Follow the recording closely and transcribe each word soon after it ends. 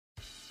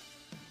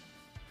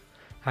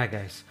Hi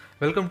guys,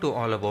 welcome to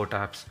All About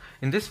Apps.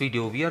 In this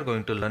video we are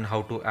going to learn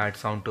how to add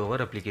sound to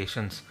our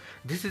applications.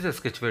 This is a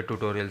SKETCHWARE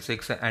tutorial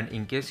 6 and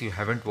in case you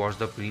haven't watched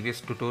the previous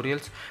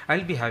tutorials,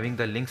 I'll be having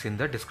the links in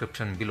the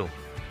description below.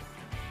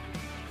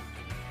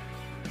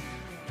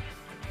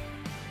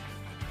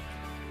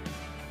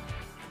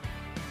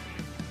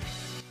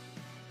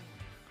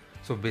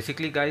 So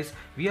basically guys,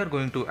 we are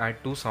going to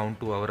add two sound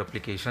to our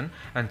application,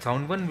 and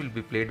sound 1 will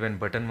be played when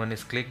button 1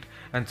 is clicked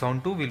and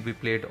sound 2 will be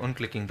played on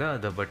clicking the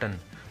other button.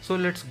 So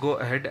let's go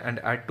ahead and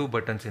add two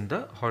buttons in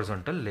the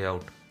horizontal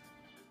layout.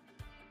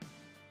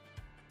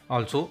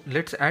 Also,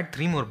 let's add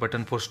 3 more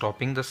buttons for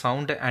stopping the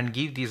sound and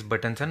give these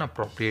buttons an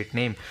appropriate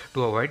name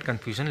to avoid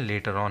confusion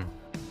later on.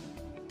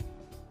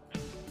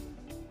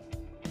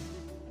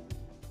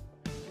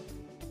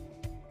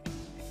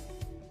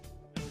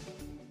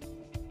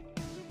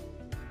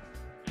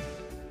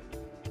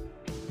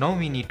 Now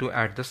we need to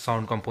add the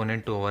sound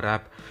component to our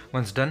app.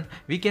 Once done,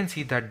 we can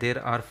see that there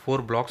are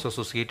 4 blocks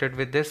associated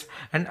with this,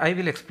 and I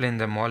will explain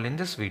them all in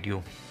this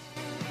video.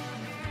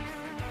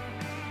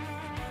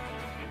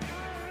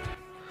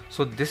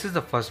 So this is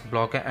the first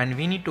block and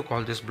we need to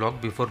call this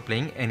block before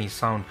playing any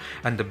sound,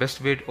 and the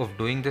best way of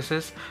doing this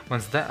is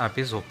once the app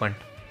is opened.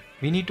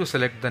 We need to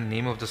select the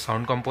name of the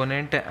sound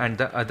component, and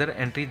the other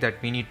entry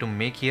that we need to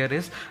make here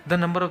is the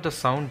number of the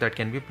sound that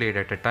can be played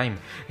at a time.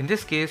 In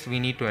this case we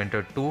need to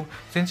enter 2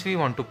 since we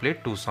want to play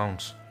 2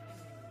 sounds.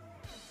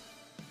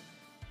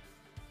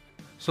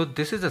 So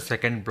this is the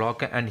second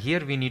block and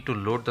here we need to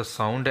load the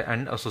sound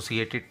and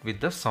associate it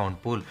with the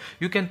sound pool.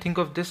 You can think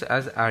of this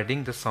as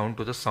adding the sound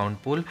to the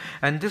sound pool,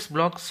 and this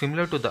block,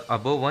 similar to the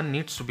above one,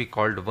 needs to be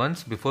called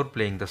once before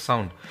playing the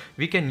sound.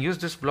 We can use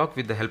this block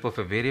with the help of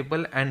a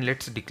variable, and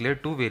let's declare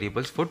two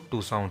variables for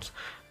two sounds.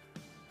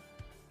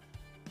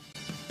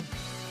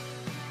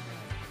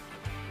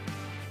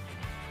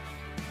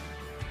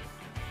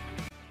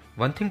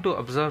 One thing to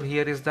observe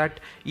here is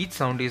that each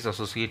sound is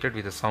associated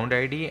with a sound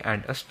ID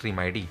and a stream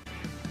ID.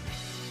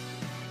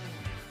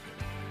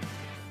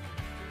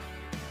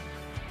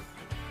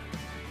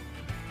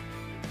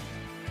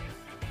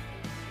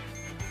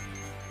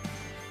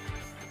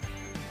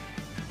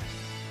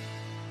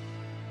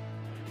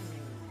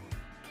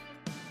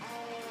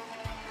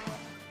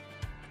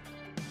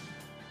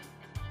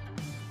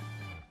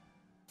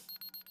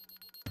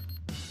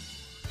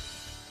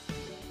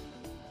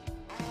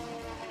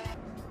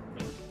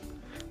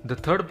 The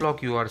third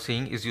block you are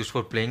seeing is used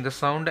for playing the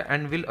sound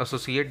and will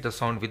associate the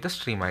sound with the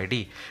stream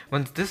ID.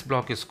 Once this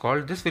block is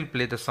called, this will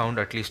play the sound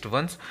at least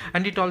once,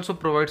 and it also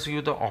provides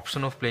you the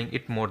option of playing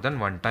it more than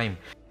one time.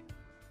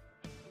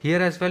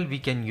 Here as well we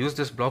can use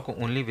this block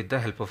only with the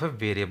help of a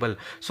variable.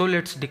 So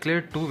let's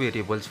declare two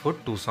variables for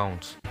two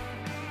sounds.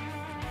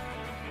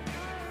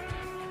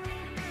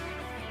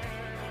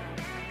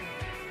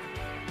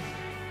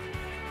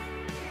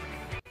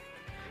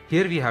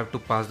 Here we have to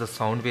pass the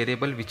sound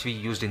variable which we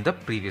used in the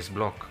previous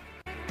block.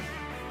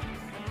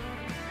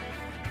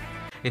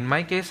 In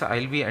my case,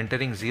 I'll be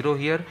entering 0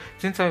 here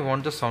since I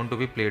want the sound to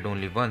be played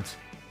only once.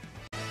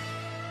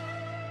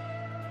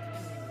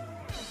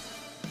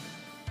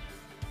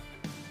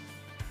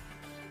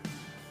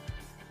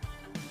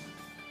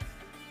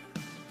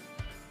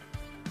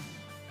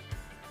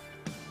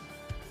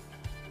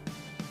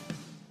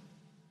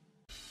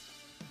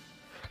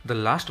 The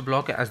last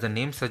block, as the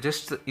name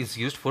suggests, is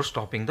used for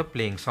stopping the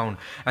playing sound,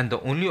 and the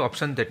only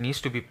option that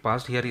needs to be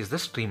passed here is the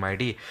stream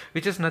ID,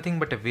 which is nothing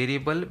but a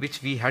variable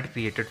which we had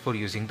created for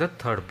using the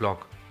third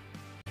block.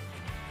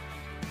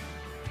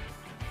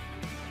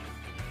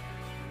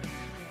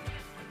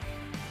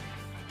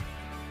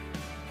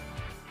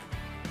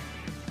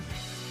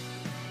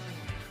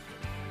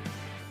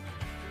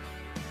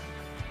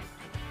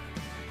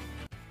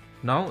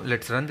 Now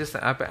let's run this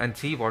app and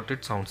see what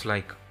it sounds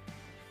like.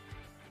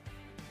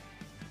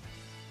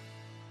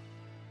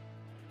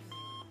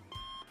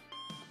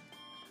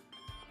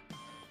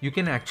 You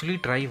can actually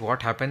try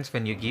what happens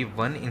when you give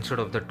 1 instead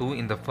of the 2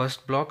 in the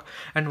first block,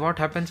 and what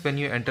happens when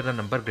you enter a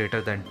number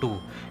greater than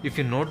 2. If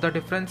you note the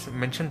difference,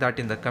 mention that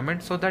in the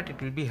comments so that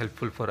it will be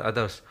helpful for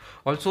others.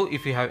 Also,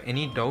 if you have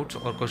any doubts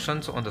or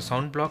questions on the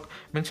sound block,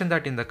 mention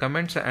that in the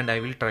comments and I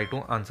will try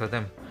to answer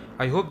them.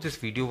 I hope this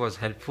video was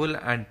helpful,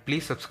 and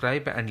please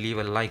subscribe and leave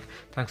a like.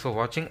 Thanks for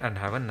watching and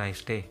have a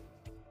nice day.